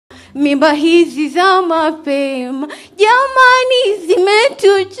mimba hizi za mapema jamani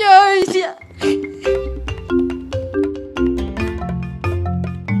zimetuchosha.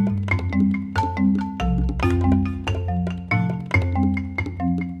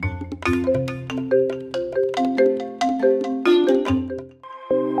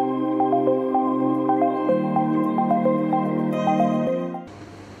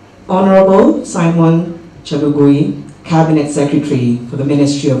 Honorable Simon Chalugui, Cabinet Secretary for the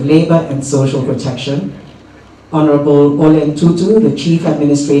Ministry of Labour and Social Protection. Honorable Olen Tutu, the Chief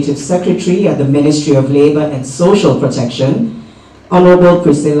Administrative Secretary at the Ministry of Labour and Social Protection. Honorable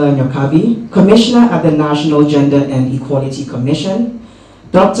Priscilla Nyokabi, Commissioner at the National Gender and Equality Commission.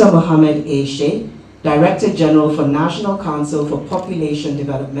 Dr. Mohammed A. Sheikh, Director General for National Council for Population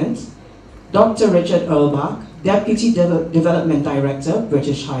Development. Dr. Richard Earlbach, Deputy Development Director,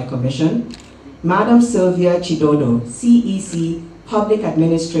 British High Commission. Madam Sylvia Chidodo, CEC, Public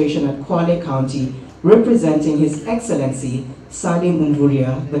Administration at Kwale County, representing His Excellency Salim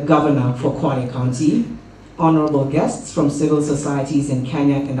Mvurya, the Governor for Kwale County. Honorable guests from civil societies in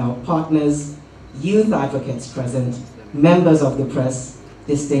Kenya and our partners, youth advocates present, members of the press,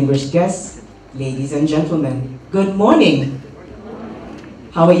 distinguished guests, ladies and gentlemen, good morning.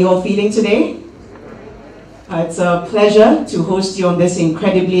 How are you all feeling today? It's a pleasure to host you on this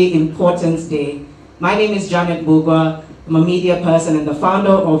incredibly important day. My name is Janet Bugwa. I'm a media person and the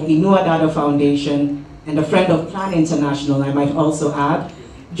founder of Inua Dada Foundation and a friend of Plan International, I might also add,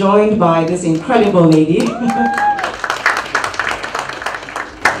 joined by this incredible lady.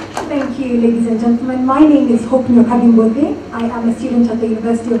 Thank you, ladies and gentlemen. My name is Hope Nyokabi. I am a student at the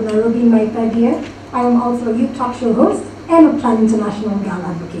University of Nairobi in my third year. I am also a youth talk show host and a Plan International girl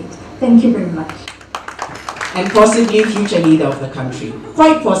advocate. Thank you very much. And possibly future leader of the country.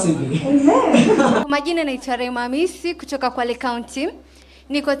 Quite possibly. Amen. Majina naitwa Rema Hamisi kutoka Kwale County.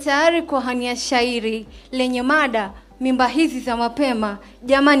 Niko tayari kuhania shairi lenye mada mimba hizi za mapema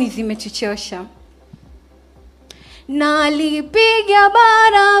jamani zimetuchosha. Nalipiga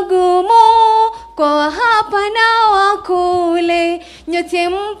baragumu kwa hapa na wakule, nyote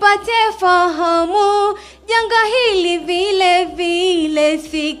mpate fahamu janga hili vile vile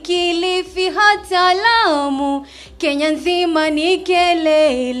sikilifi hata Lamu, Kenya nzima ni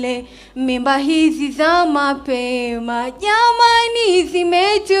kelele mimba hizi za mapema jamani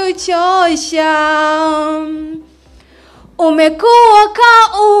zimetuchosha. Umekuwa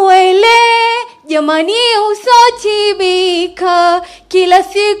ka uwele jamani usotibika, kila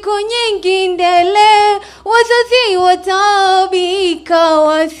siku nyingi ndele wazazi watabika,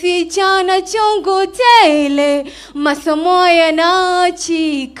 wasichana chungu tele masomo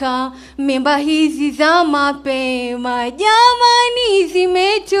yanachika mimba hizi za mapema jamani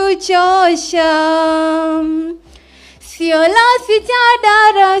zimetuchosha. Sio la sita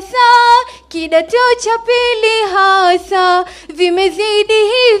darasa, kidato cha pili hasa, vimezidi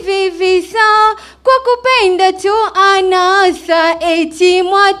hivi visa, kwa kupenda tu anasa, eti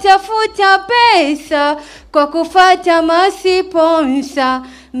mwatafuta pesa, kwa kufata masiponsa,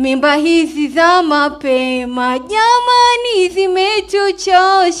 mimba hizi za mapema jamani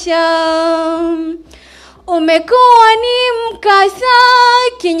zimetuchosha. Umekuwa ni mkasa,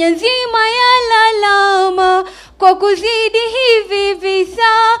 Kenya nzima ya lalama, kwa kuzidi hivi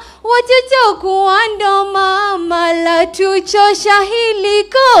visa, watoto kuando mama, la tuchosha hili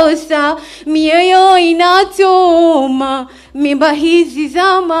kosa, mioyo inatuma mimba hizi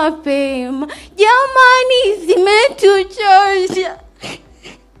za mapema jamani zimetuchosha.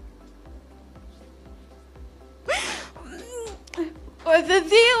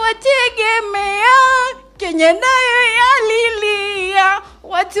 Wazazi wategemea, Kenya nayo yalilia,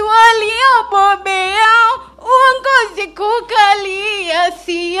 watu waliobobea uongozi kukalia,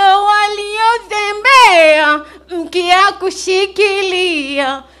 sio waliozembea mkia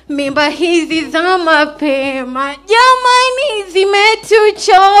kushikilia mimba hizi za mapema jamani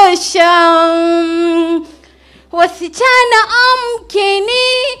zimetuchosha. Wasichana amkeni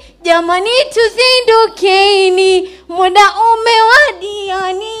jamani tuzindukeni, muda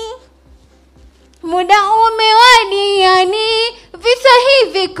umewadiani, muda umewadiani, visa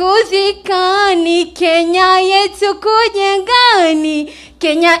hivi kuzikani, Kenya yetu kujengani,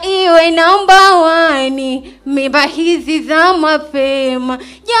 Kenya iwe namba 1, mimba hizi za mapema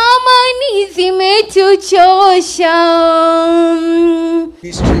jamani zimetuchosha.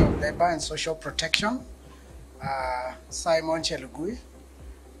 Ministry of Labour and Social Protection, Simon Chalugui,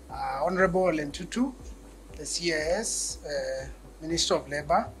 Honorable Olen Tutu, the CAS, Minister of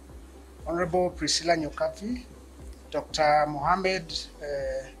Labour, Honorable Priscilla Nyokabi, Dr. Mohammed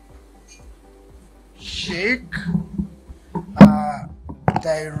Sheikh,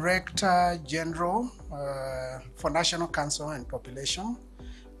 Director General for National Council and Population,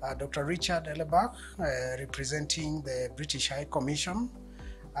 Dr. Richard Elebach, representing the British High Commission,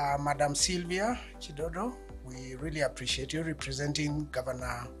 Madam Sylvia Chidodo, we really appreciate you representing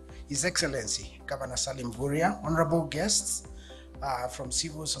His Excellency, Governor Salim Vuria, honorable guests from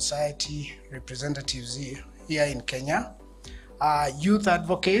civil society representatives here in Kenya, youth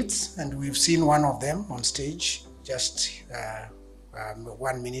advocates, and we've seen one of them on stage just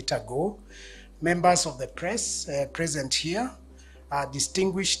 1 minute ago, members of the press present here,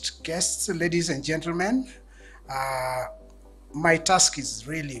 distinguished guests, ladies and gentlemen. My task is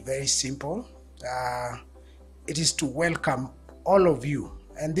really very simple. It is to welcome all of you,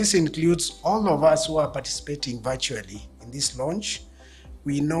 and this includes all of us who are participating virtually in this launch.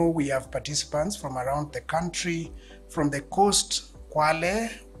 We know we have participants from around the country, from the coast,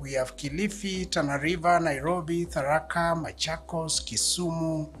 Kwale, we have Kilifi, Tana River, Nairobi, Tharaka, Machakos,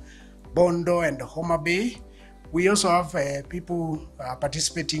 Kisumu, Bondo, and Homa Bay. We also have people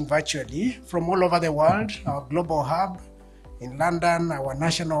participating virtually from all over the world, our global hub in London, our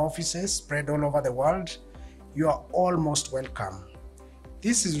national offices spread all over the world. You are all most welcome.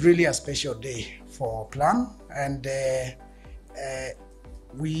 This is really a special day for Plan, and the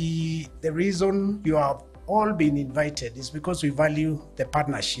reason you have all been invited is because we value the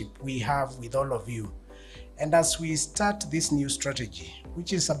partnership we have with all of you. And as we start this new strategy,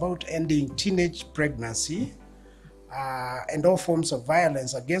 which is about ending teenage pregnancy and all forms of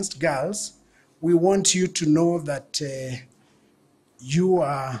violence against girls, we want you to know that you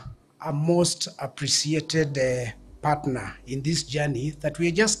are a most appreciated partner in this journey that we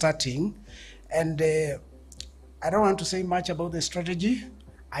are just starting. And I don't want to say much about the strategy.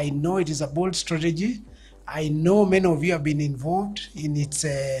 I know it is a bold strategy. I know many of you have been involved in its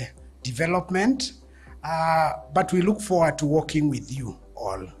development, but we look forward to working with you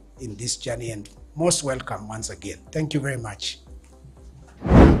all in this journey, and most welcome once again. Thank you very much.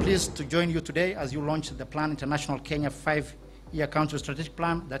 I'm pleased to join you today as you launch the Plan International Kenya 5-year country strategic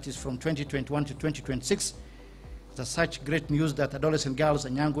plan that is from 2021 to 2026. It's such great news that adolescent girls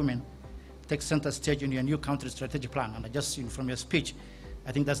and young women take center stage in your new country strategic plan. And I just, from your speech,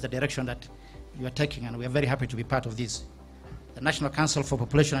 I think that's the direction that you are taking, and we are very happy to be part of this. The National Council for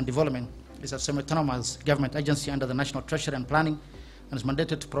Population and Development is a semi-autonomous government agency under the National Treasury and Planning, and is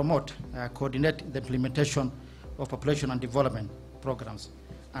mandated to promote, coordinate the implementation of population and development programs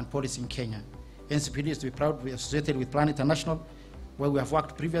and policy in Kenya. NCPD is to be proud to be associated with Plan International, where we have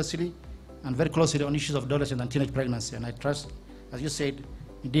worked previously and very closely on issues of adolescent and teenage pregnancy. And I trust, as you said,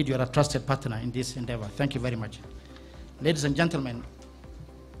 indeed you are a trusted partner in this endeavor. Thank you very much. Ladies and gentlemen,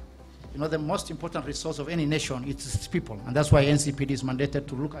 you know, the most important resource of any nation is its people, and that's why NCPD is mandated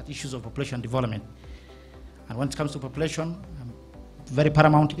to look at issues of population development. And when it comes to population, very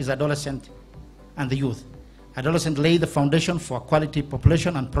paramount is adolescent and the youth. Adolescents lay the foundation for a quality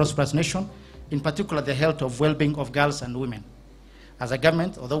population and prosperous nation, in particular the health of well-being of girls and women. As a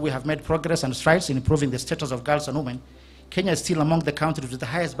government, although we have made progress and strides in improving the status of girls and women, Kenya is still among the countries with the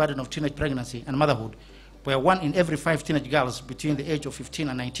highest burden of teenage pregnancy and motherhood, where 1 in every 5 teenage girls between the age of 15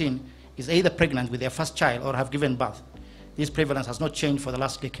 and 19 is either pregnant with their first child or have given birth. This prevalence has not changed for the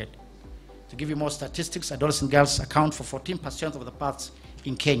last decade. To give you more statistics, adolescent girls account for 14% of the births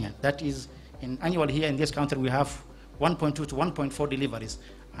in Kenya. That is, annually here in this country, we have 1.2 to 1.4 deliveries.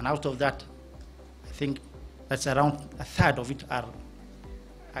 And out of that, I think that's around a third of it are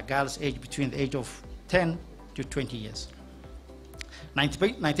girls aged between the age of 10 to 20 years.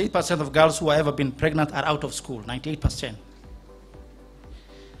 98% of girls who have ever been pregnant are out of school, 98%.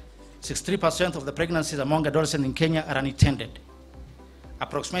 63% of the pregnancies among adolescents in Kenya are unattended.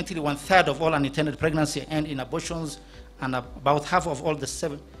 Approximately 1/3 of all unattended pregnancies end in abortions, and about half of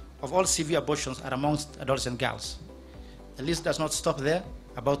all severe abortions are amongst adolescent girls. The list does not stop there.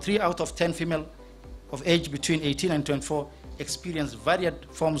 About 3 out of 10 female of age between 18 and 24 experienced varied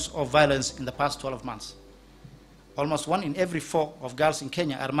forms of violence in the past 12 months. Almost 1 in every 4 of girls in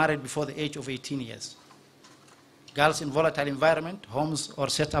Kenya are married before the age of 18 years. Girls in volatile environment, homes or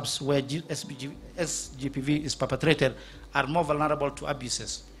setups where SGPV is perpetrated are more vulnerable to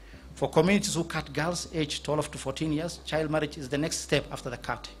abuses. For communities who cut girls aged 12 to 14 years, child marriage is the next step after the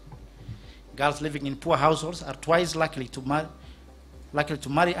cut. Girls living in poor households are twice likely to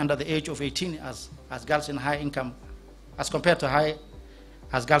marry under the age of 18 as girls in high income, as compared to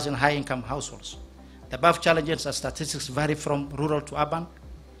girls in high income households. The above challenges and statistics vary from rural to urban.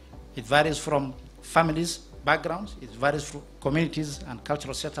 It varies from families, backgrounds, it varies from communities and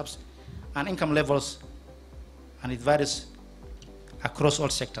cultural setups and income levels, and it varies across all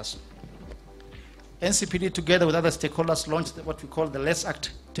sectors. NCPD, together with other stakeholders, launched what we call the Let's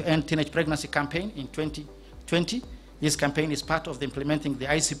Act to End Teenage Pregnancy campaign in 2020. This campaign is part of the implementing the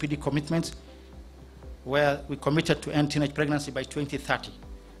ICPD commitments, where we committed to end teenage pregnancy by 2030,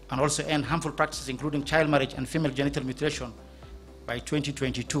 and also end harmful practices including child marriage and female genital mutilation by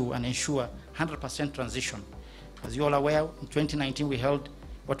 2022, and ensure 100% transition. As you're all aware, in 2019 we held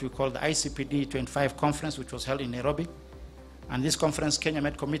what we call the ICPD 25 conference, which was held in Nairobi. And this conference, Kenya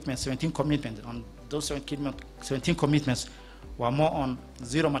made commitments, 17 commitments. On those 17 commitments were more on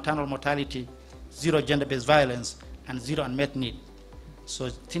zero maternal mortality, zero gender-based violence, and zero unmet need. So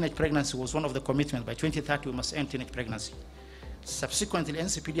teenage pregnancy was one of the commitments. By 2030, we must end teenage pregnancy. Subsequently,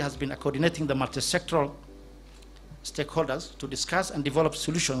 NCPD has been coordinating the multi-sectoral stakeholders to discuss and develop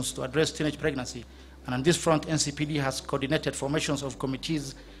solutions to address teenage pregnancy. And on this front, NCPD has coordinated formations of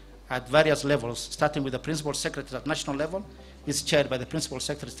committees at various levels, starting with the Principal Secretary at national level. This is chaired by the Principal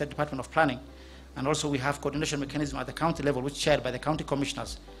Secretary, State Department of Planning. And also we have coordination mechanism at the county level, which is chaired by the county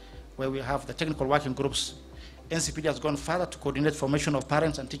commissioners, where we have the technical working groups. NCPD has gone further to coordinate formation of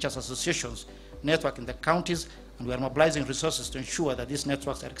parents and teachers associations network in the counties, and we are mobilizing resources to ensure that these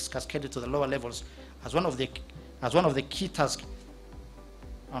networks are cascaded to the lower levels as one of the key tasks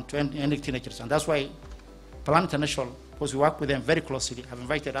on ending teenagers. And that's why Plan International, because we work with them very closely, have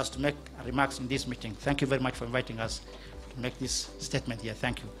invited us to make remarks in this meeting. Thank you very much for inviting us to make this statement here.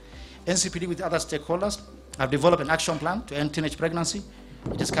 Thank you. NCPD with other stakeholders have developed an action plan to end teenage pregnancy.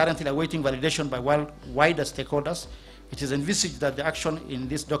 It is currently awaiting validation by wider stakeholders. It is envisaged that the action in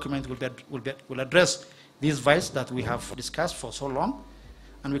this document will address these vices that we have discussed for so long.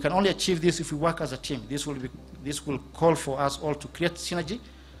 And we can only achieve this if we work as a team. This will call for us all to create synergy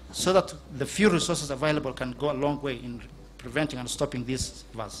so that the few resources available can go a long way in preventing and stopping these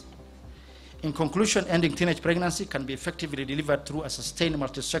vices. In conclusion, ending teenage pregnancy can be effectively delivered through a sustained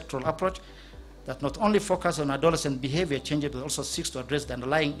multi-sectoral approach that not only focuses on adolescent behavior changes, but also seeks to address the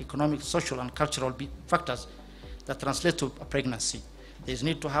underlying economic, social, and cultural factors that translate to a pregnancy. There is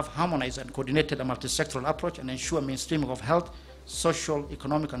need to have harmonized and coordinated a multi-sectoral approach and ensure mainstreaming of health, social,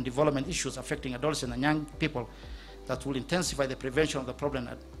 economic, and development issues affecting adolescents and young people that will intensify the prevention of the problem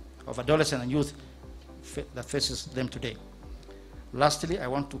of adolescents and youth that faces them today. Lastly, I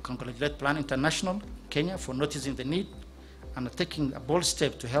want to congratulate Plan International Kenya for noticing the need and taking a bold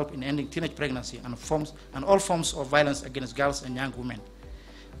step to help in ending teenage pregnancy and all forms of violence against girls and young women.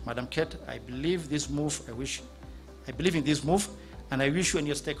 Madam Kate, I believe in this move, and I wish you and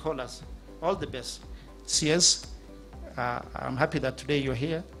your stakeholders all the best. CS, I'm happy that today you're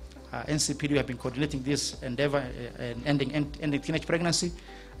here. NCPD have been coordinating this endeavor in ending teenage pregnancy,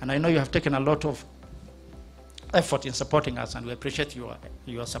 and I know you have taken a lot of effort in supporting us, and we appreciate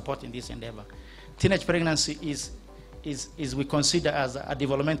your support in this endeavor. Teenage pregnancy is we consider as a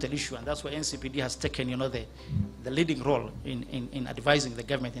developmental issue, and that's why NCPD has taken, the leading role in advising the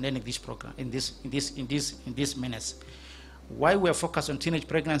government in ending this program, in this menace. Why we are focused on teenage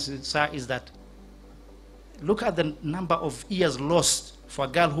pregnancy, sir, is that look at the number of years lost for a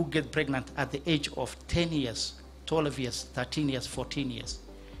girl who gets pregnant at the age of 10 years, 12 years, 13 years, 14 years.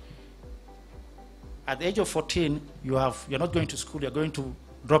 At the age of 14, you're not going to school, you're going to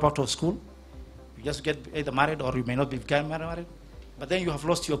drop out of school. You just get either married or you may not be married. But then you have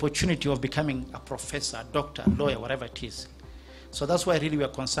lost the opportunity of becoming a professor, a doctor, a lawyer, whatever it is. So that's why really we are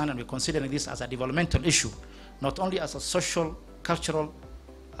concerned, and we're considering this as a developmental issue, not only as a social, cultural,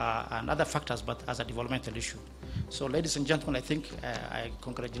 and other factors, but as a developmental issue. So ladies and gentlemen, I think I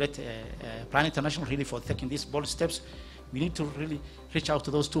congratulate Plan International really for taking these bold steps. We need to really reach out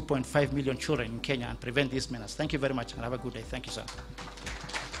to those 2.5 million children in Kenya and prevent this menace. Thank you very much, and have a good day. Thank you, sir.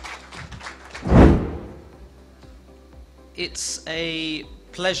 It's a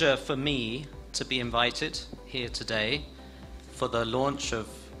pleasure for me to be invited here today for the launch of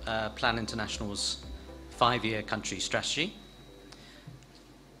Plan International's 5-year country strategy.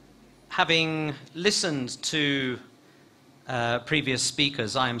 Having listened to previous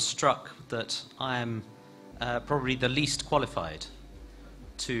speakers, I am struck that I am probably the least qualified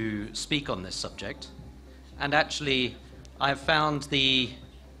to speak on this subject. And actually, I've found the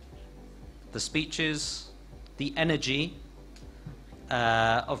speeches, the energy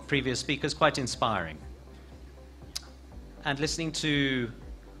of previous speakers quite inspiring. And listening to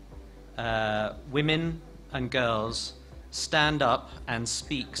women and girls stand up and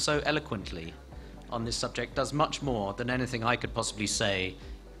speak so eloquently on this subject does much more than anything I could possibly say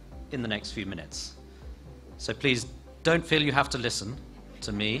in the next few minutes. So please don't feel you have to listen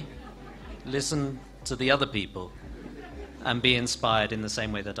to me. Listen to the other people and be inspired in the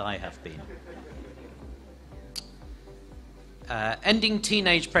same way that I have been. ending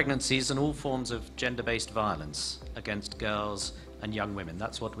teenage pregnancies and all forms of gender-based violence against girls and young women.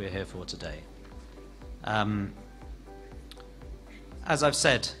 That's what we're here for today. As I've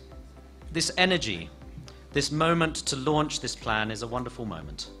said, this energy, this moment to launch this plan is a wonderful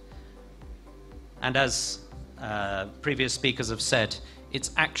moment. And as previous speakers have said,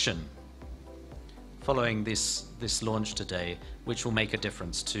 it's action following this launch today which will make a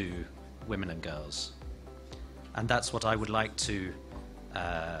difference to women and girls. And that's what I would like to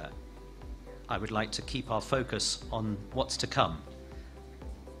keep our focus on what's to come.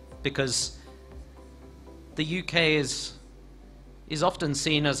 Because the UK is often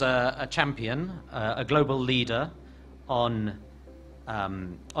seen as a champion, a global leader on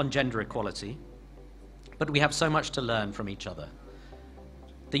gender equality, but we have so much to learn from each other.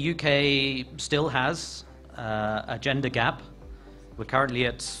 The UK still has a gender gap. We're currently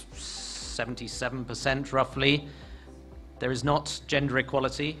at 77% roughly. There is not gender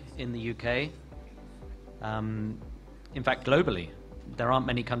equality in the UK. In fact, globally, there aren't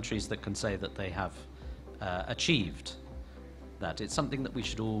many countries that can say that they have achieved that. It's something that we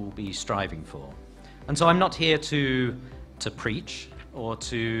should all be striving for. And so I'm not here to preach or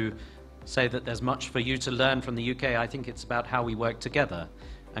to say that there's much for you to learn from the UK. I think it's about how we work together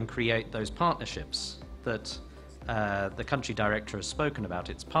and create those partnerships that the country director has spoken about.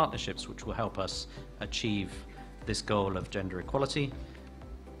 It's partnerships which will help us achieve this goal of gender equality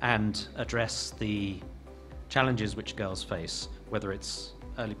and address the challenges which girls face, whether it's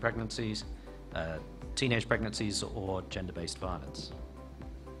early pregnancies, teenage pregnancies, or gender-based violence.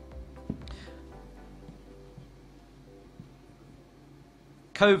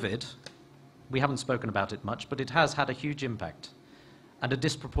 COVID, we haven't spoken about it much, but it has had a huge impact and a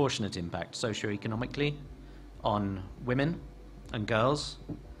disproportionate impact socioeconomically on women and girls.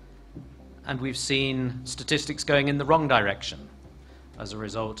 And we've seen statistics going in the wrong direction as a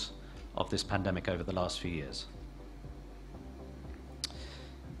result of this pandemic over the last few years.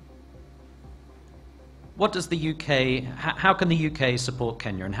 What does the UK, how can the UK support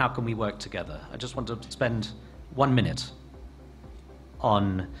Kenya, and how can we work together? I just want to spend 1 minute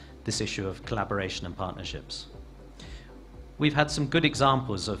on this issue of collaboration and partnerships. We've had some good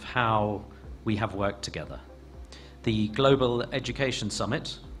examples of how we have worked together. The Global Education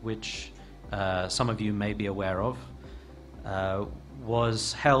Summit, which some of you may be aware of,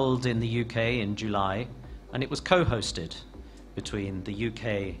 was held in the UK in July, and it was co-hosted between the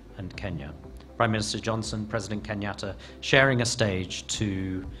UK and Kenya. Prime Minister Johnson, President Kenyatta, sharing a stage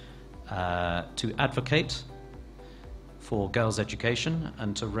to advocate for girls' education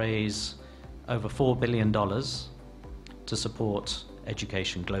and to raise over $4 billion to support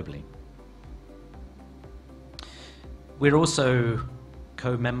education globally. We're also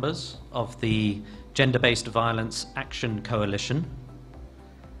co-members of the Gender-Based Violence Action Coalition,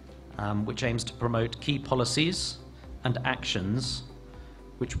 which aims to promote key policies and actions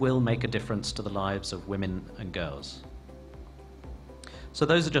which will make a difference to the lives of women and girls. So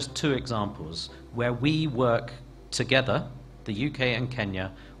those are just two examples where we work together, the UK and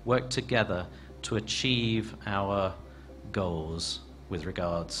Kenya work together to achieve our goals with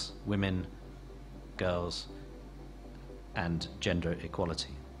regards women, girls, and gender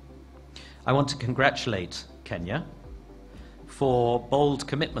equality. I want to congratulate Kenya for bold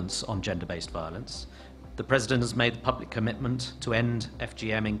commitments on gender-based violence. The President has made the public commitment to end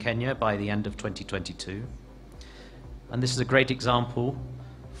FGM in Kenya by the end of 2022. And this is a great example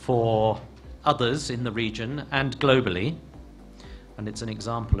for others in the region and globally. And it's an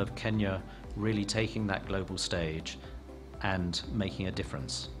example of Kenya really taking that global stage and making a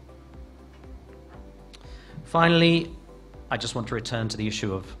difference. Finally, I just want to return to the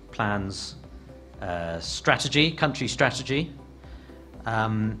issue of plans, strategy, country strategy.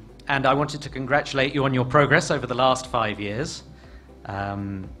 And I wanted to congratulate you on your progress over the last 5 years.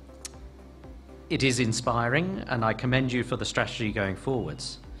 It is inspiring, and I commend you for the strategy going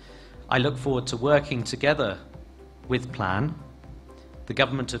forwards. I look forward to working together with Plan, the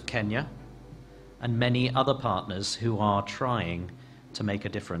government of Kenya, and many other partners who are trying to make a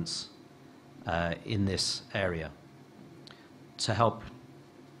difference in this area to help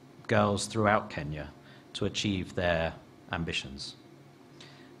girls throughout Kenya to achieve their ambitions.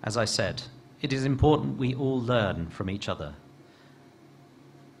 As I said, it is important we all learn from each other.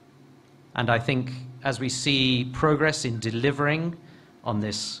 And I think as we see progress in delivering on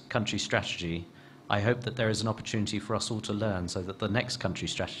this country strategy, I hope that there is an opportunity for us all to learn so that the next country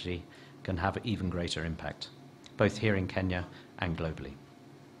strategy can have even greater impact, both here in Kenya and globally.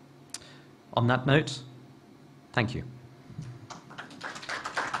 On that note, thank you.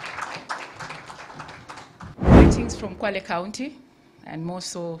 Greetings Greetings from Kwale County, and more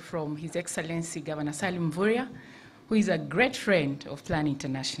so from His Excellency Governor Salim Mvurya, who is a great friend of Plan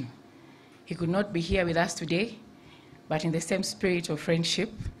International. He could not be here with us today, but in the same spirit of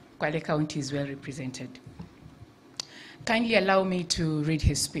friendship, Kwale County is well represented. Kindly allow me to read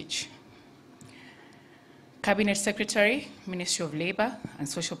his speech. Cabinet Secretary, Ministry of Labor and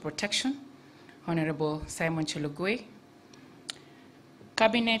Social Protection, Honorable Simon Chelogwe.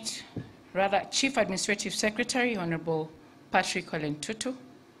 Chief Administrative Secretary, Honorable Patrick Olentutu.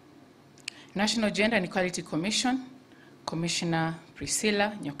 National Gender and Equality Commission, Commissioner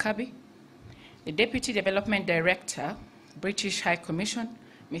Priscilla Nyokabi. The Deputy Development Director, British High Commission,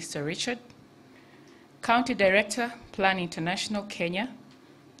 Mr. Richard. County Director, Plan International, Kenya,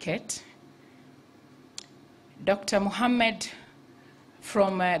 Kate. Dr. Mohammed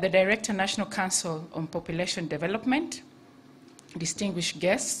from the Director, National Council on Population Development. Distinguished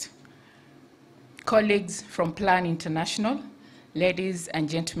guests, colleagues from Plan International, ladies and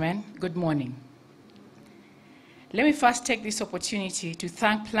gentlemen, good morning. Let me first take this opportunity to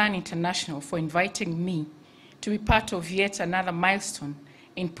thank Plan International for inviting me to be part of yet another milestone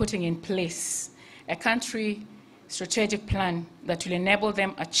in putting in place a country strategic plan that will enable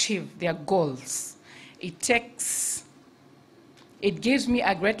them achieve their goals. It gives me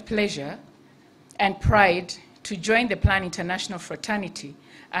a great pleasure and pride to join the Plan International fraternity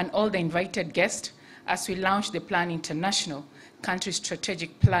and all the invited guests as we launch the Plan International Country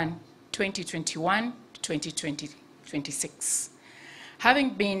Strategic Plan 2021-2026.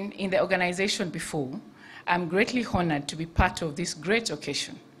 Having been in the organization before, I'm greatly honored to be part of this great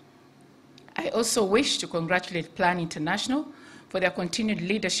occasion. I also wish to congratulate Plan International for their continued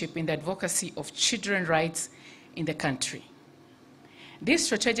leadership in the advocacy of children's rights in the country. This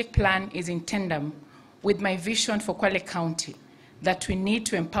strategic plan is in tandem with my vision for Kwale County that we need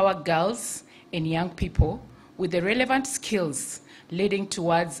to empower girls and young people with the relevant skills leading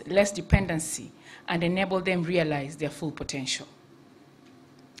towards less dependency and enable them realize their full potential.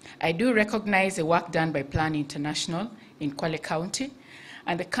 I do recognize the work done by Plan International in Kwale County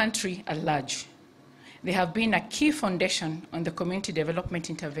and the country at large. They have been a key foundation on the community development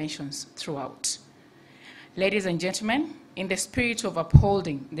interventions throughout. Ladies and gentlemen, in the spirit of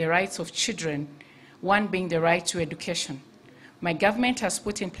upholding the rights of children, one being the right to education, my government has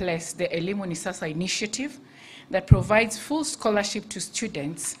put in place the Elimu ni Sasa initiative that provides full scholarship to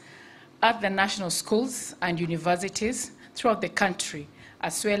students at the national schools and universities throughout the country,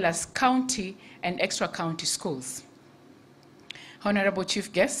 as well as county and extra-county schools. Honorable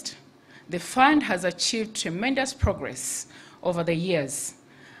Chief Guest, the fund has achieved tremendous progress over the years.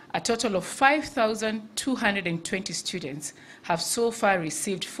 A total of 5,220 students have so far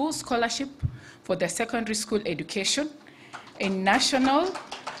received full scholarship for their secondary school education in national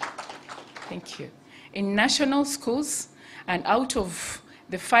schools, and out of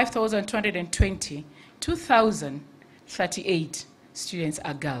the 5,220, 2,038 students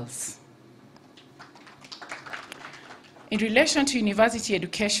are girls. In relation to university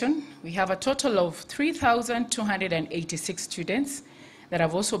education, we have a total of 3,286 students that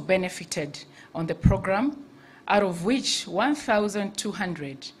have also benefited on the program, out of which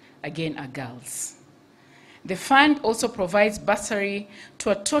 1,200 again are girls. The fund also provides bursary to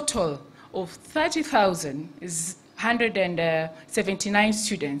a total of 30,179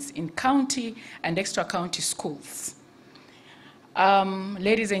 students in county and extra-county schools.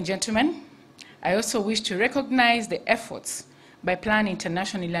 Ladies and gentlemen, I also wish to recognize the efforts by Plan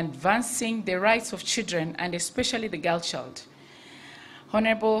International in advancing the rights of children and especially the girl child.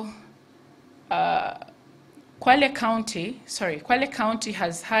 Honorable Kwale County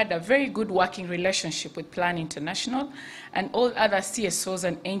has had a very good working relationship with Plan International and all other CSOs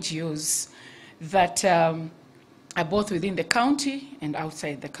and NGOs that are both within the county and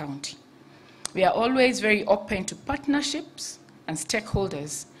outside the county. We are always very open to partnerships and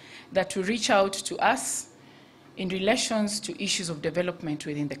stakeholders that will reach out to us in relations to issues of development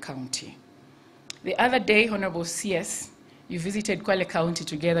within the county. The other day, Honorable CS, you visited Kwale County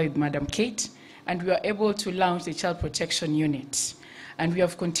together with Madam Kate, and we were able to launch the Child Protection Unit. And we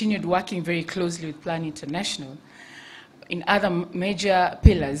have continued working very closely with Plan International in other major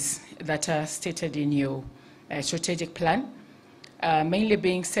pillars that are stated in your strategic plan, mainly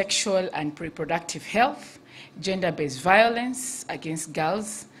being sexual and reproductive health, gender-based violence against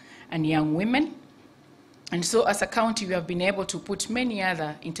girls and young women. And so as a county, we have been able to put many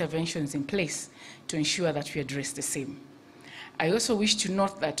other interventions in place to ensure that we address the same. I also wish to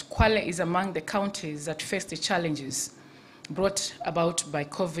note that Kwale is among the counties that face the challenges brought about by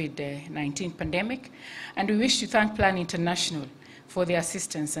COVID-19 pandemic, and we wish to thank Plan International for the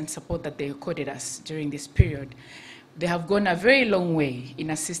assistance and support that they accorded us during this period. They have gone a very long way in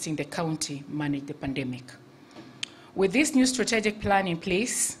assisting the county manage the pandemic. With this new strategic plan in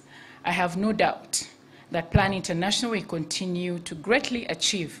place, I have no doubt that Plan International will continue to greatly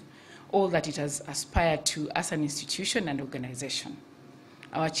achieve all that it has aspired to as an institution and organization.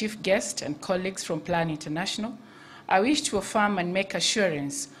 Our chief guest and colleagues from Plan International, I wish to affirm and make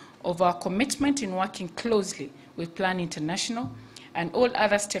assurance of our commitment in working closely with Plan International and all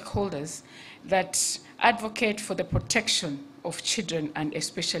other stakeholders that advocate for the protection of children and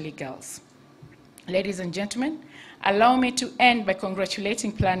especially girls. Ladies and gentlemen, allow me to end by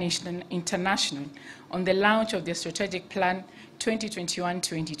congratulating Plan International on the launch of their strategic plan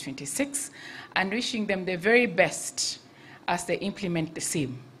 2021-2026 and wishing them the very best as they implement the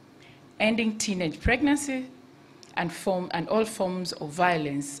same, ending teenage pregnancy and all forms of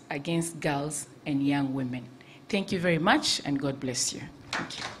violence against girls and young women. Thank you very much, and God bless you.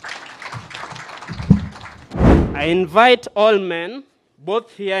 Thank you. I invite all men,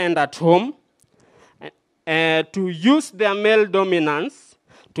 both here and at home, to use their male dominance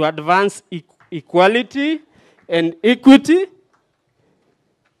to advance equality and equity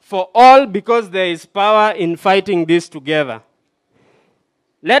for all, because there is power in fighting this together.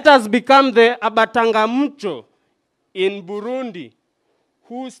 Let us become the Abatangamucho in Burundi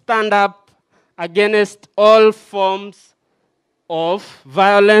who stand up against all forms of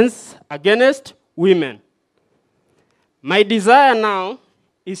violence against women. My desire now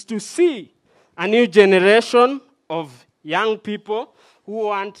is to see a new generation of young people who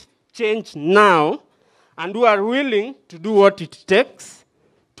want change now and who are willing to do what it takes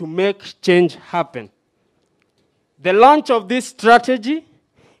to make change happen. The launch of this strategy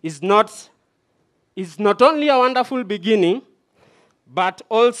is not only a wonderful beginning, but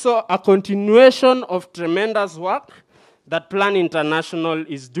also a continuation of tremendous work that Plan International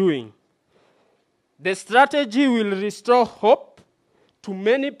is doing. The strategy will restore hope to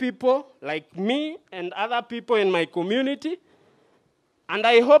many people like me and other people in my community, and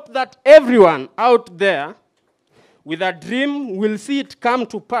I hope that everyone out there with a dream will see it come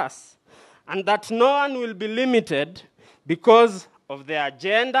to pass, and that no one will be limited because of their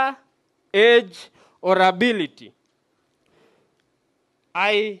gender, age, or ability.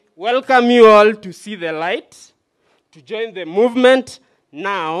 I welcome you all to see the light, to join the movement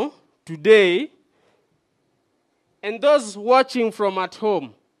now, today, and those watching from at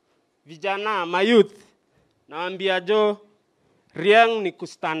home, vijana, my youth, naambia jo, riang ni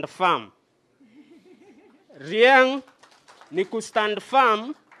kustand firm. Riang ni kustand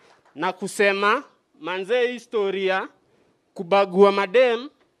firm na kusema manze historia kubagua madem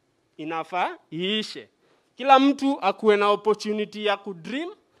inafaa iishe. Kila mtu akuwe na opportunity ya kudream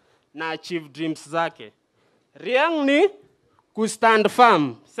na achieve dreams zake. Riang ni kustand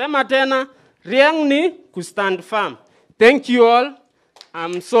firm. Sema tena, riang ni kustand firm. Thank you all.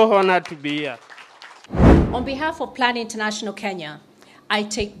 I'm so honored to be here. On behalf of Plan International Kenya, I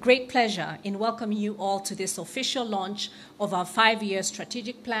take great pleasure in welcoming you all to this official launch of our 5-year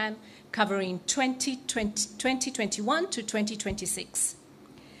strategic plan covering 2021 to 2026.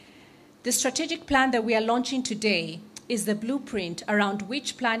 The strategic plan that we are launching today is the blueprint around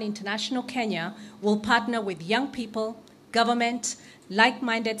which Plan International Kenya will partner with young people, government,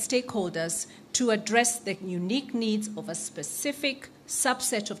 like-minded stakeholders to address the unique needs of a specific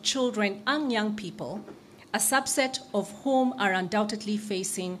subset of children and young people, a subset of whom are undoubtedly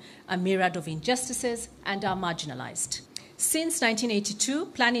facing a myriad of injustices and are marginalized. Since 1982,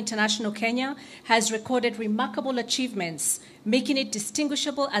 Plan International Kenya has recorded remarkable achievements, making it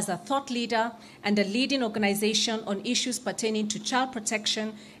distinguishable as a thought leader and a leading organization on issues pertaining to child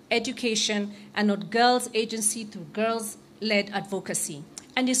protection, education, and on girls' agency through girls-led advocacy,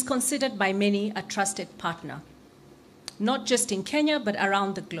 and is considered by many a trusted partner, not just in Kenya, but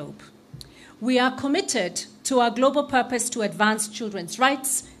around the globe. We are committed to our global purpose to advance children's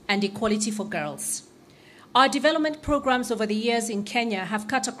rights and equality for girls. Our development programs over the years in Kenya have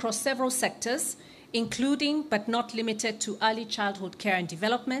cut across several sectors, including but not limited to early childhood care and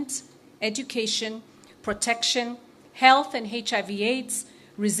development, education, protection, health and HIV/AIDS,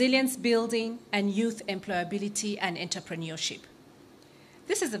 resilience building, and youth employability and entrepreneurship.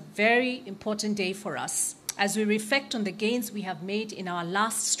 This is a very important day for us as we reflect on the gains we have made in our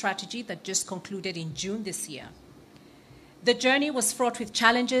last strategy that just concluded in June this year. The journey was fraught with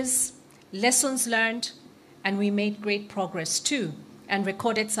challenges, lessons learned, and we made great progress too, and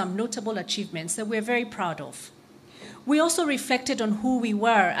recorded some notable achievements that we're very proud of. We also reflected on who we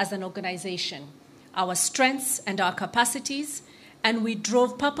were as an organization, our strengths and our capacities, and we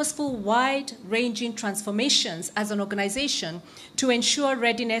drove purposeful, wide-ranging transformations as an organization to ensure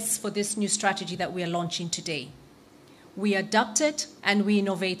readiness for this new strategy that we are launching today. We adapted and we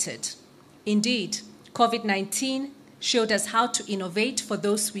innovated. Indeed, COVID-19 showed us how to innovate for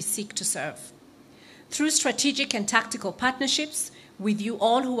those we seek to serve. Through strategic and tactical partnerships with you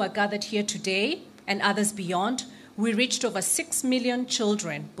all who are gathered here today and others beyond, we reached over 6 million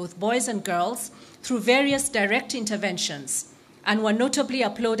children, both boys and girls, through various direct interventions, and were notably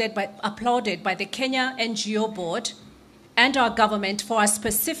applauded by the Kenya NGO Board and our government for our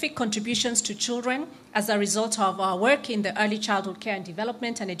specific contributions to children as a result of our work in the early childhood care and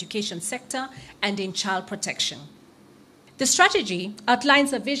development and education sector and in child protection. The strategy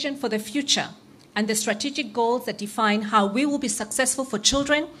outlines a vision for the future and the strategic goals that define how we will be successful for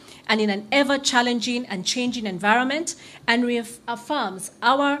children and in an ever-challenging and changing environment, and reaffirms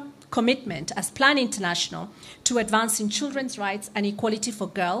our commitment as Plan International to advancing children's rights and equality for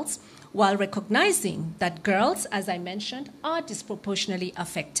girls, while recognizing that girls, as I mentioned, are disproportionately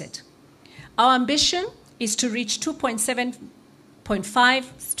affected. Our ambition is to reach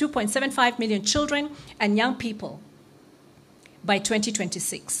 2.75 million children and young people by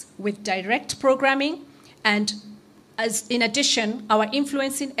 2026, with direct programming and, as in addition, our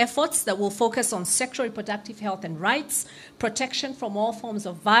influencing efforts that will focus on sexual reproductive health and rights, protection from all forms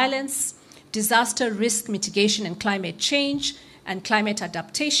of violence, disaster risk mitigation and climate change, and climate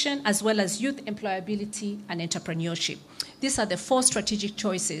adaptation, as well as youth employability and entrepreneurship. These are the 4 strategic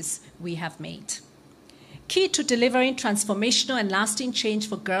choices we have made. Key to delivering transformational and lasting change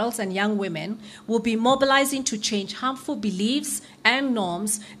for girls and young women will be mobilizing to change harmful beliefs and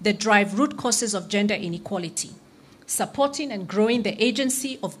norms that drive root causes of gender inequality, supporting and growing the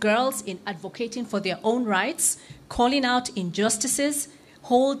agency of girls in advocating for their own rights, calling out injustices,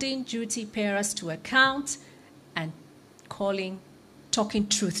 holding duty bearers to account, and talking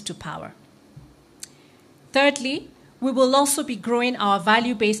truth to power. Thirdly, we will also be growing our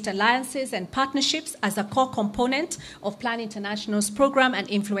value-based alliances and partnerships as a core component of Plan International's program and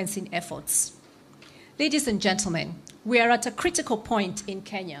influencing efforts. Ladies and gentlemen, we are at a critical point in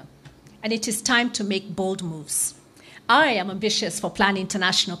Kenya, and it is time to make bold moves. I am ambitious for Plan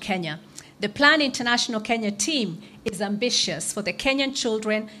International Kenya. The Plan International Kenya team is ambitious for the Kenyan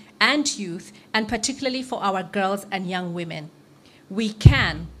children and youth, and particularly for our girls and young women. We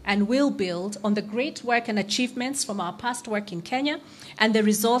can and will build on the great work and achievements from our past work in Kenya and the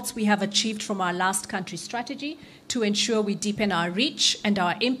results we have achieved from our last country strategy to ensure we deepen our reach and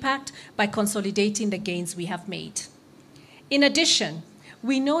our impact by consolidating the gains we have made. In addition,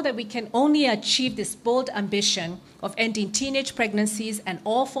 we know that we can only achieve this bold ambition of ending teenage pregnancies and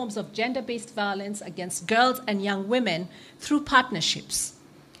all forms of gender-based violence against girls and young women through partnerships.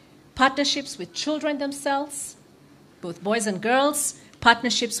 Partnerships with children themselves, both boys and girls,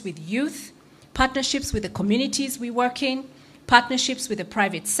 partnerships with youth, partnerships with the communities we work in, partnerships with the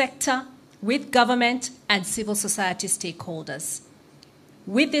private sector, with government and civil society stakeholders.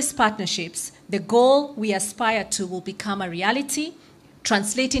 With these partnerships, the goal we aspire to will become a reality,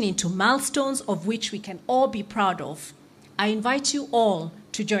 translating into milestones of which we can all be proud of. I invite you all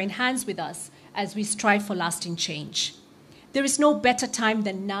to join hands with us as we strive for lasting change. There is no better time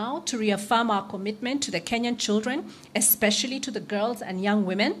than now to reaffirm our commitment to the Kenyan children, especially to the girls and young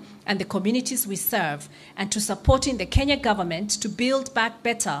women and the communities we serve, and to supporting the Kenya government to build back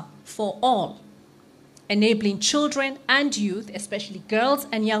better for all, enabling children and youth, especially girls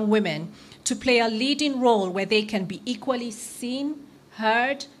and young women, to play a leading role where they can be equally seen,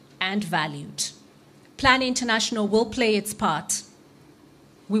 heard, and valued. Plan International will play its part.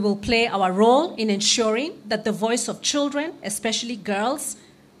 We will play our role in ensuring that the voice of children, especially girls,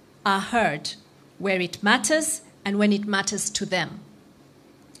 are heard where it matters and when it matters to them.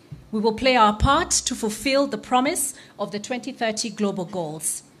 We will play our part to fulfill the promise of the 2030 global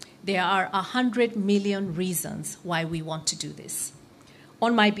goals. There are 100 million reasons why we want to do this.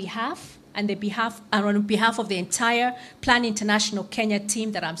 On my behalf and on behalf of the entire Plan International Kenya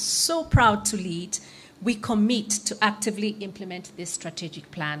team that I'm so proud to lead, we commit to actively implement this strategic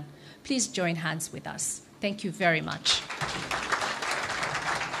plan. Please join hands with us. Thank you very much.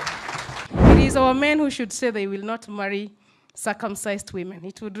 It is our men who should say they will not marry circumcised women.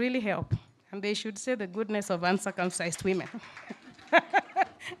 It would really help. And they should say the goodness of uncircumcised women.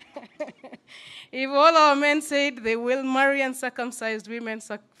 If all our men said they will marry uncircumcised women,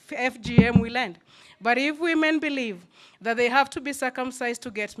 FGM will end. But if women believe that they have to be circumcised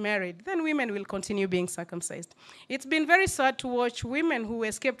to get married, then women will continue being circumcised. It's been very sad to watch women who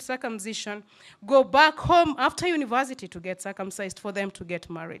escaped circumcision go back home after university to get circumcised for them to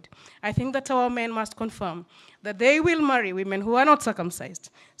get married. I think that our men must confirm that they will marry women who are not circumcised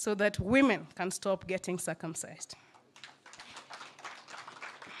so that women can stop getting circumcised.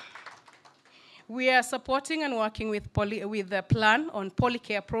 We are supporting and working with the plan on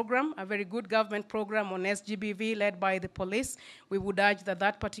Polycare program, a very good government program on SGBV led by the police. We would urge that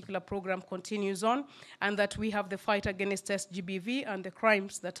that particular program continues on and that we have the fight against SGBV and the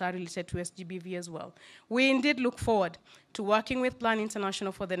crimes that are related to SGBV as well. We indeed look forward to working with Plan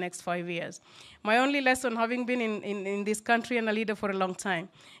International for the next 5 years. My only lesson, having been in this country and a leader for a long time,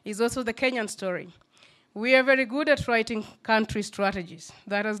 is also the Kenyan story. We are very good at writing country strategies.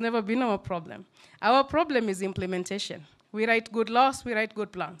 That has never been our problem. Our problem is implementation. We write good laws, we write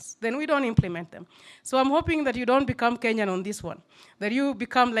good plans. Then we don't implement them. So I'm hoping that you don't become Kenyan on this one, that you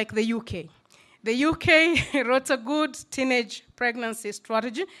become like the UK. The UK wrote a good teenage pregnancy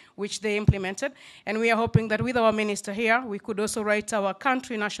strategy, which they implemented, and we are hoping that with our minister here, we could also write our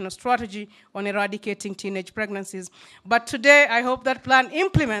country national strategy on eradicating teenage pregnancies. But today, I hope that plan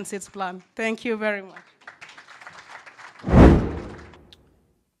implements its plan. Thank you very much.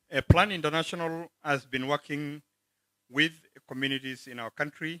 Plan International has been working with communities in our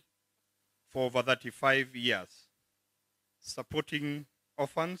country for over 35 years, supporting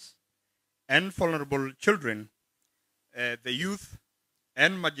orphans and vulnerable children, the youth,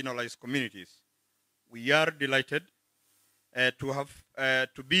 and marginalized communities. We are delighted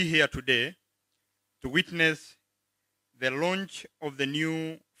to be here today to witness the launch of the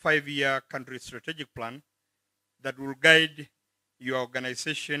new 5-year country strategic plan that will guide your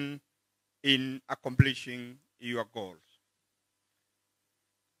organization in accomplishing your goals.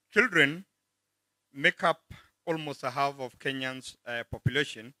 Children make up almost a half of Kenya's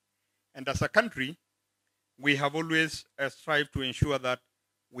population, and as a country, we have always strived to ensure that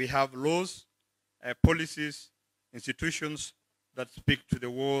we have laws, policies, institutions that speak to the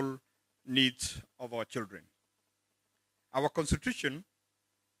whole needs of our children. Our constitution,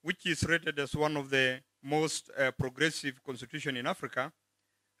 which is rated as one of the most progressive constitution in Africa,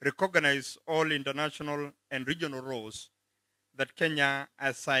 recognize all international and regional laws that Kenya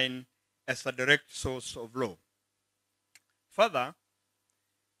has signed as a direct source of law. Further,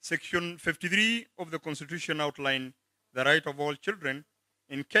 Section 53 of the Constitution outline the right of all children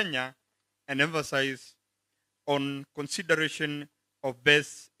in Kenya and emphasize on consideration of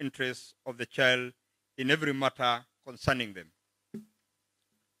best interests of the child in every matter concerning them.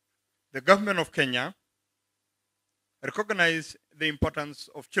 The government of Kenya recognize the importance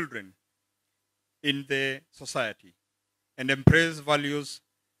of children in the society and embrace values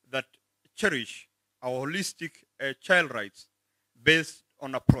that cherish our holistic child rights based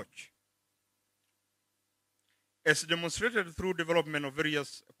on approach. As demonstrated through development of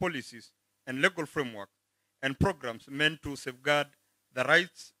various policies and legal framework and programs meant to safeguard the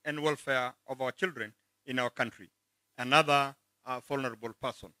rights and welfare of our children in our country and other vulnerable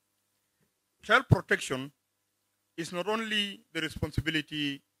persons. Child protection is not only the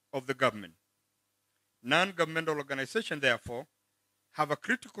responsibility of the government. Non-governmental organizations, therefore, have a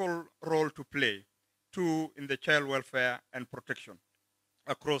critical role to play, too, in the child welfare and protection.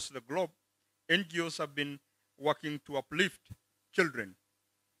 Across the globe, NGOs have been working to uplift children,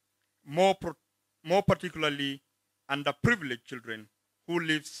 more particularly underprivileged children who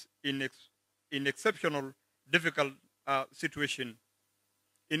live in exceptional, difficult situation.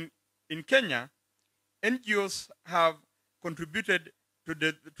 In Kenya, NGOs have contributed to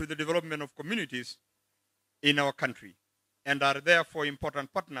the development of communities in our country and are therefore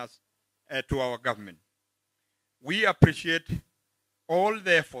important partners to our government. We appreciate all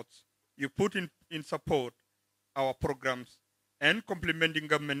the efforts you put in support our programs and complementing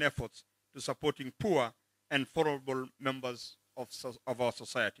government efforts to supporting poor and vulnerable members of our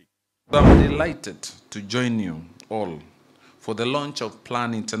society. I'm delighted to join you all for the launch of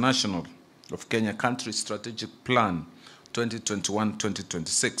Plan International of Kenya Country Strategic Plan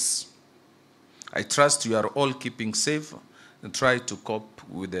 2021-2026. I trust you are all keeping safe and try to cope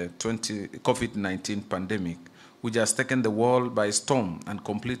with the COVID-19 pandemic, which has taken the world by storm and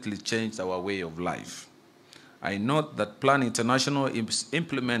completely changed our way of life. I note that Plan International is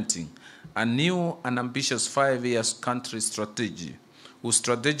implementing a new and ambitious 5-year country strategy, whose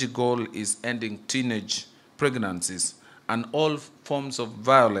strategic goal is ending teenage pregnancies and all forms of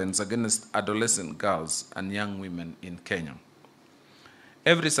violence against adolescent girls and young women in Kenya.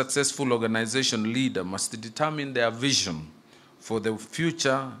 Every successful organization leader must determine their vision for the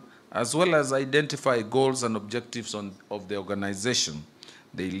future, as well as identify goals and objectives of the organization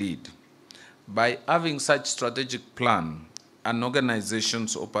they lead. By having such strategic plan, an organization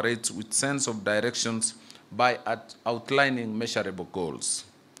operates with sense of directions by outlining measurable goals.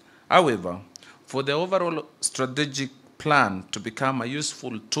 However, for the overall strategic plan to become a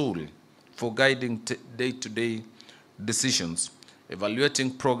useful tool for guiding day-to-day decisions,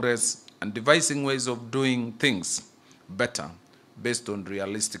 evaluating progress, and devising ways of doing things better based on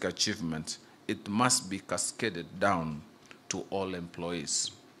realistic achievement, it must be cascaded down to all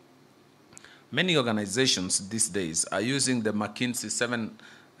employees. Many organizations these days are using the McKinsey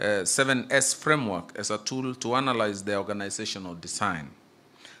 7S framework as a tool to analyze their organizational design.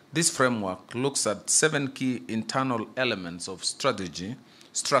 This framework looks at 7 key internal elements of strategy,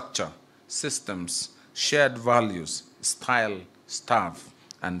 structure, systems, shared values, style, staff,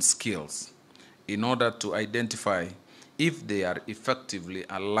 and skills in order to identify if they are effectively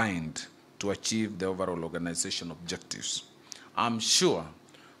aligned to achieve the overall organization objectives. I'm sure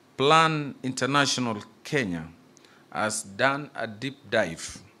Plan International Kenya has done a deep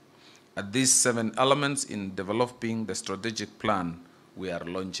dive at these 7 elements in developing the strategic plan we are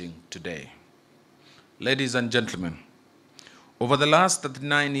launching today. Ladies and gentlemen, over the last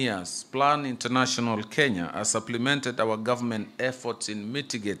 39 years, Plan International Kenya has supplemented our government efforts in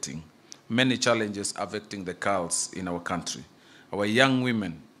mitigating many challenges affecting the girls in our country, our young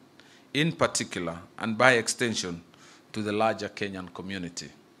women in particular, and by extension to the larger Kenyan community.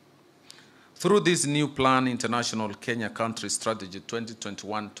 Through this new Plan International Kenya Country Strategy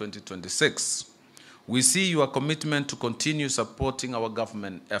 2021-2026, we see your commitment to continue supporting our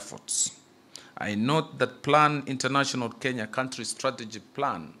government efforts. I note that Plan International Kenya Country Strategy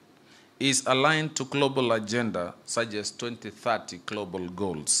Plan is aligned to global agenda such as 2030 global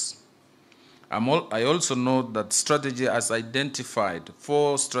goals. I also note that strategy has identified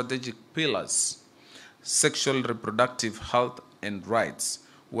 4 strategic pillars: sexual reproductive health and rights,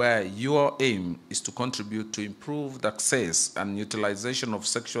 where your aim is to contribute to improved access and utilization of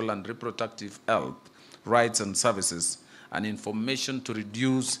sexual and reproductive health, rights and services, and information to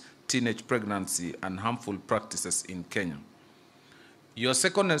reduce teenage pregnancy and harmful practices in Kenya. Your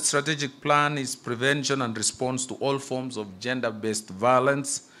second strategic plan is prevention and response to all forms of gender-based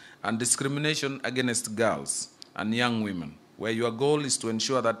violence and discrimination against girls and young women, where your goal is to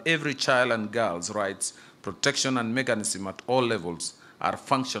ensure that every child and girl's rights, protection, and mechanism at all levels are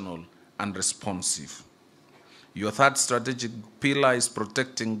functional and responsive. Your third strategic pillar is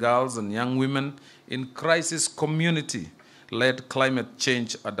protecting girls and young women in crisis community-led climate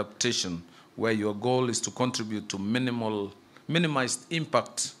change adaptation, where your goal is to contribute to minimized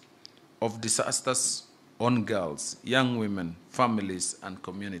impact of disasters on girls, young women, families, and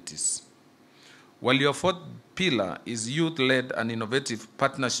communities. While your fourth pillar is youth-led and innovative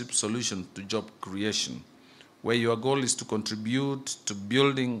partnership solutions to job creation, where your goal is to contribute to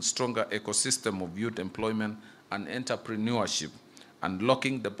building stronger ecosystem of youth employment and entrepreneurship,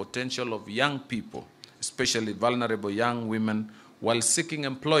 unlocking the potential of young people, especially vulnerable young women, while seeking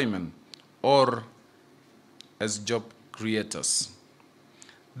employment or as job creators.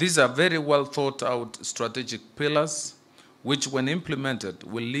 These are very well thought out strategic pillars, which when implemented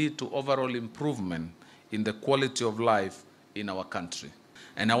will lead to overall improvement in the quality of life in our country.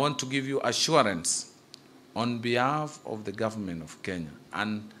 And I want to give you assurance on behalf of the government of Kenya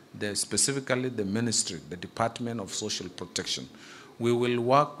and specifically the ministry, the Department of Social Protection. We will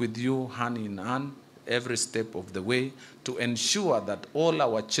work with you hand in hand every step of the way to ensure that all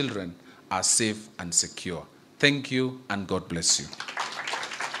our children are safe and secure. Thank you and God bless you.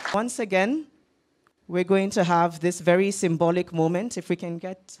 Once again, we're going to have this very symbolic moment, if we can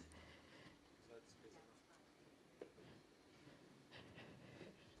get...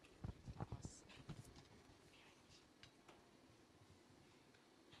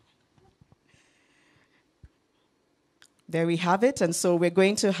 There we have it. And so we're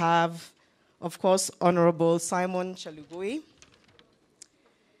going to have, of course, Honorable Simon Chalugui,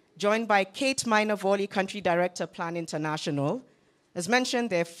 joined by Kate Minor-Vorley, Country Director, Plan International. As mentioned,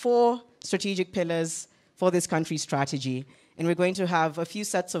 there are 4 strategic pillars for this country strategy. And we're going to have a few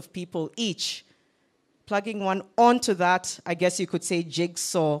sets of people each plugging one onto that, I guess you could say,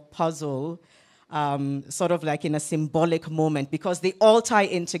 jigsaw puzzle, sort of like in a symbolic moment, because they all tie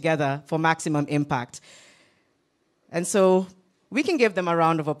in together for maximum impact. And so we can give them a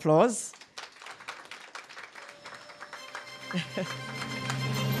round of applause.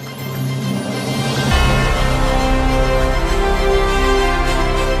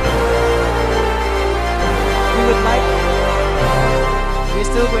 We're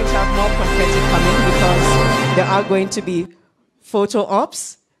still going to have more confetti coming because there are going to be photo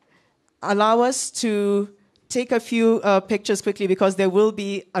ops. Allow us to take a few pictures quickly because there will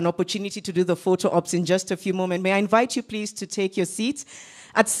be an opportunity to do the photo ops in just a few moments. May I invite you please to take your seats.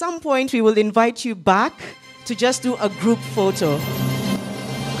 At some point, we will invite you back to just do a group photo. We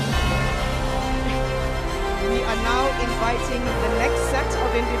are now inviting the next set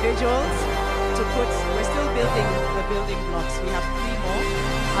of individuals to put, we're still building the building blocks. We have 3 more.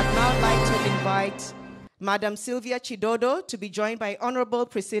 I'd now like to invite Madam Sylvia Chidodo to be joined by Honorable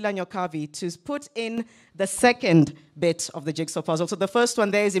Priscilla Nyokavi to put in the second bit of the jigsaw puzzle. So the first one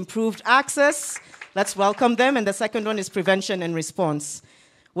there is improved access. Let's welcome them. And the second one is prevention and response.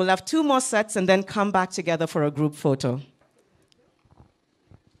 We'll have 2 more sets and then come back together for a group photo.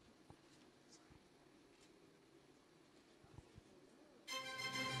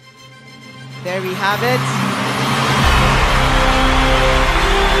 There we have it.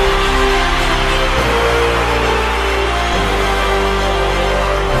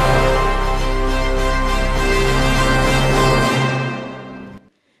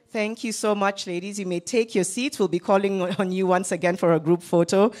 Thank you so much, ladies. You may take your seats. We'll be calling on you once again for a group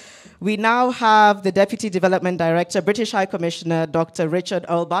photo. We now have the Deputy Development Director, British High Commissioner, Dr. Richard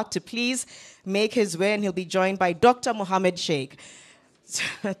Earlbach, to please make his way, and he'll be joined by Dr. Mohammed Sheikh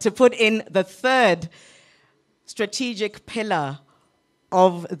to put in the third strategic pillar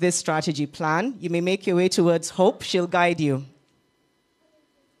of this strategy plan. You may make your way towards Hope. She'll guide you.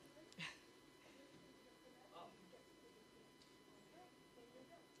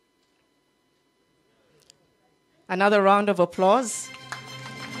 Another round of applause.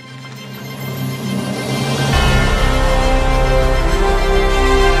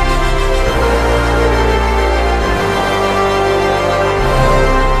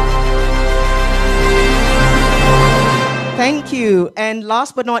 Thank you. And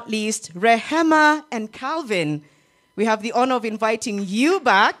last but not least, Rehema and Calvin. We have the honor of inviting you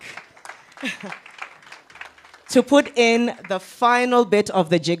back to put in the final bit of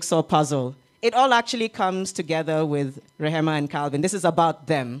the jigsaw puzzle. It all actually comes together with Rehema and Calvin. This is about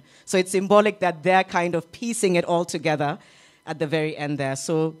them. So it's symbolic that they're kind of piecing it all together at the very end there.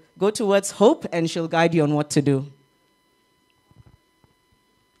 So go towards Hope and she'll guide you on what to do.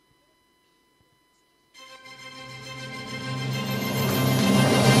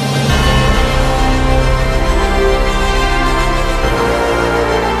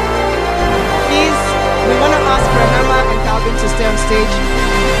 Please, we want to ask Rehema and Calvin to stay on stage.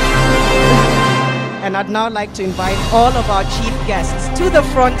 And I'd now like to invite all of our chief guests to the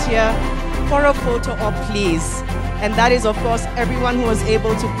front here for a photo op, please. And that is, of course, everyone who was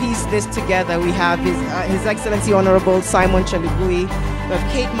able to piece this together. We have His Excellency Honorable Simon Chalugui, we have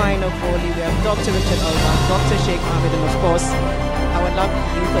Kate Minor-Foley, we have Dr. Richard Earlbach, Dr. Sheikh Ahmed, and of course, our lovely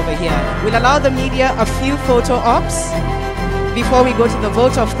youth over here. We'll allow the media a few photo ops before we go to the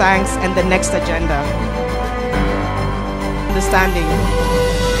vote of thanks and the next agenda. Understanding.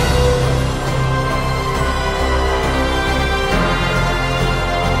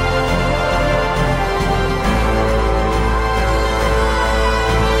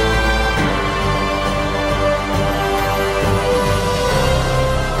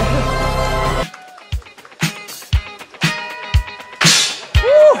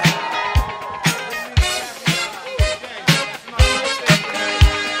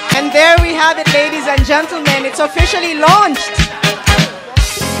 And there we have it, ladies and gentlemen. It's officially launched.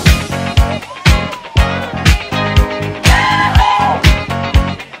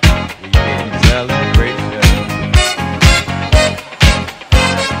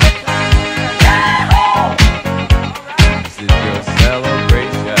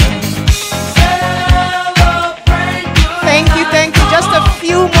 Thank you. Just a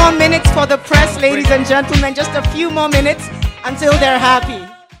few more minutes for the press, ladies and gentlemen. Just a few more minutes until they're happy.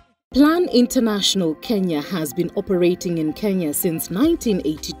 Plan International Kenya has been operating in Kenya since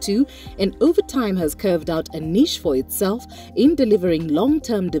 1982 and over time has carved out a niche for itself in delivering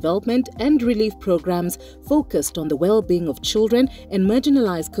long-term development and relief programs focused on the well-being of children and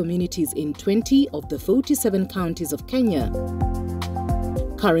marginalized communities in 20 of the 47 counties of Kenya.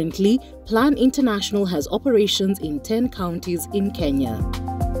 Currently, Plan International has operations in 10 counties in Kenya.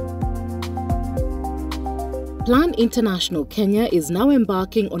 Plan International Kenya is now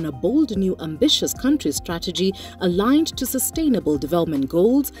embarking on a bold new ambitious country strategy aligned to sustainable development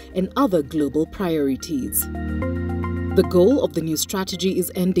goals and other global priorities. The goal of the new strategy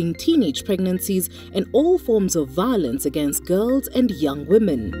is ending teenage pregnancies and all forms of violence against girls and young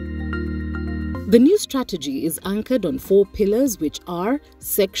women. The new strategy is anchored on 4 pillars, which are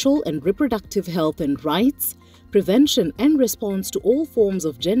sexual and reproductive health and rights, prevention and response to all forms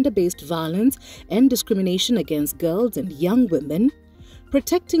of gender-based violence and discrimination against girls and young women,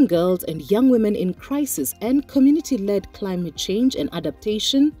 protecting girls and young women in crisis and community-led climate change and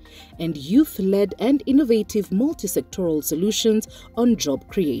adaptation, and youth-led and innovative multi-sectoral solutions on job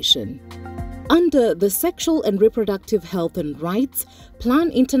creation. Under the Sexual and Reproductive Health and Rights,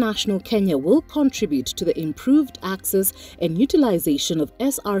 Plan International Kenya will contribute to the improved access and utilization of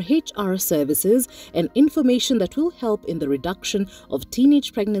SRHR services and information that will help in the reduction of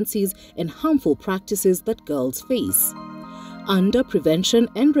teenage pregnancies and harmful practices that girls face. Under prevention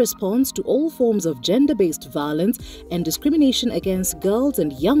and response to all forms of gender-based violence and discrimination against girls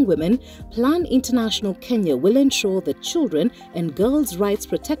and young women, Plan International Kenya will ensure that children and girls' rights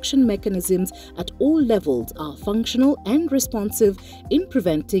protection mechanisms at all levels are functional and responsive in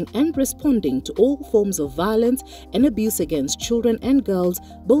preventing and responding to all forms of violence and abuse against children and girls,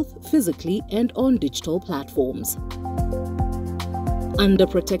 both physically and on digital platforms. Under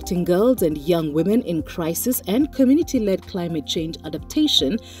protecting girls and young women in crisis and community-led climate change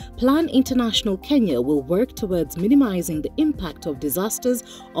adaptation, Plan International Kenya will work towards minimizing the impact of disasters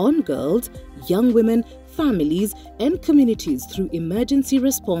on girls, young women, families, and communities through emergency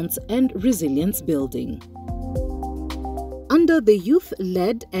response and resilience building. Under the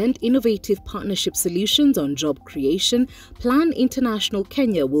Youth-Led and Innovative Partnership Solutions on Job Creation, Plan International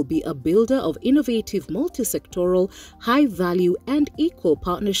Kenya will be a builder of innovative multi-sectoral, high-value and equal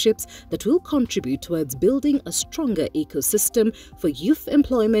partnerships that will contribute towards building a stronger ecosystem for youth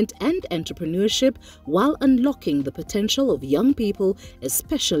employment and entrepreneurship while unlocking the potential of young people,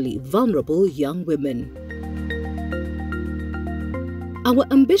 especially vulnerable young women. Our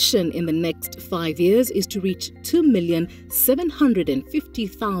ambition in the next 5 years is to reach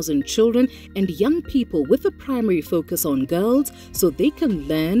 2,750,000 children and young people with a primary focus on girls so they can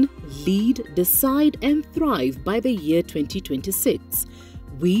learn, lead, decide and thrive by the year 2026.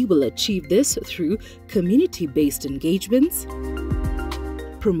 We will achieve this through community-based engagements,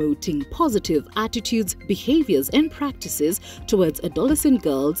 promoting positive attitudes, behaviors and practices towards adolescent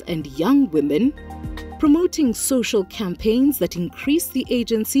girls and young women, promoting social campaigns that increase the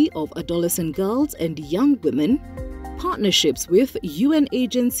agency of adolescent girls and young women, partnerships with UN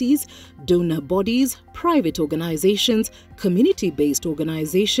agencies, donor bodies, private organizations, community-based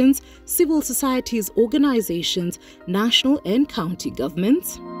organizations, civil societies organizations, national and county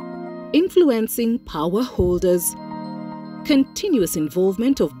governments, influencing power holders, continuous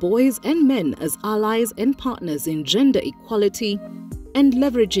involvement of boys and men as allies and partners in gender equality, and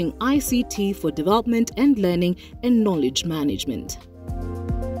leveraging ICT for development and learning and knowledge management.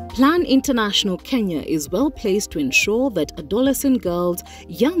 Plan International Kenya is well placed to ensure that adolescent girls,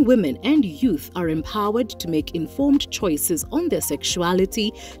 young women and youth are empowered to make informed choices on their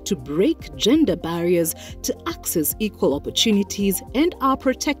sexuality, to break gender barriers, to access equal opportunities and are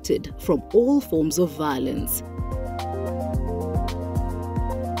protected from all forms of violence.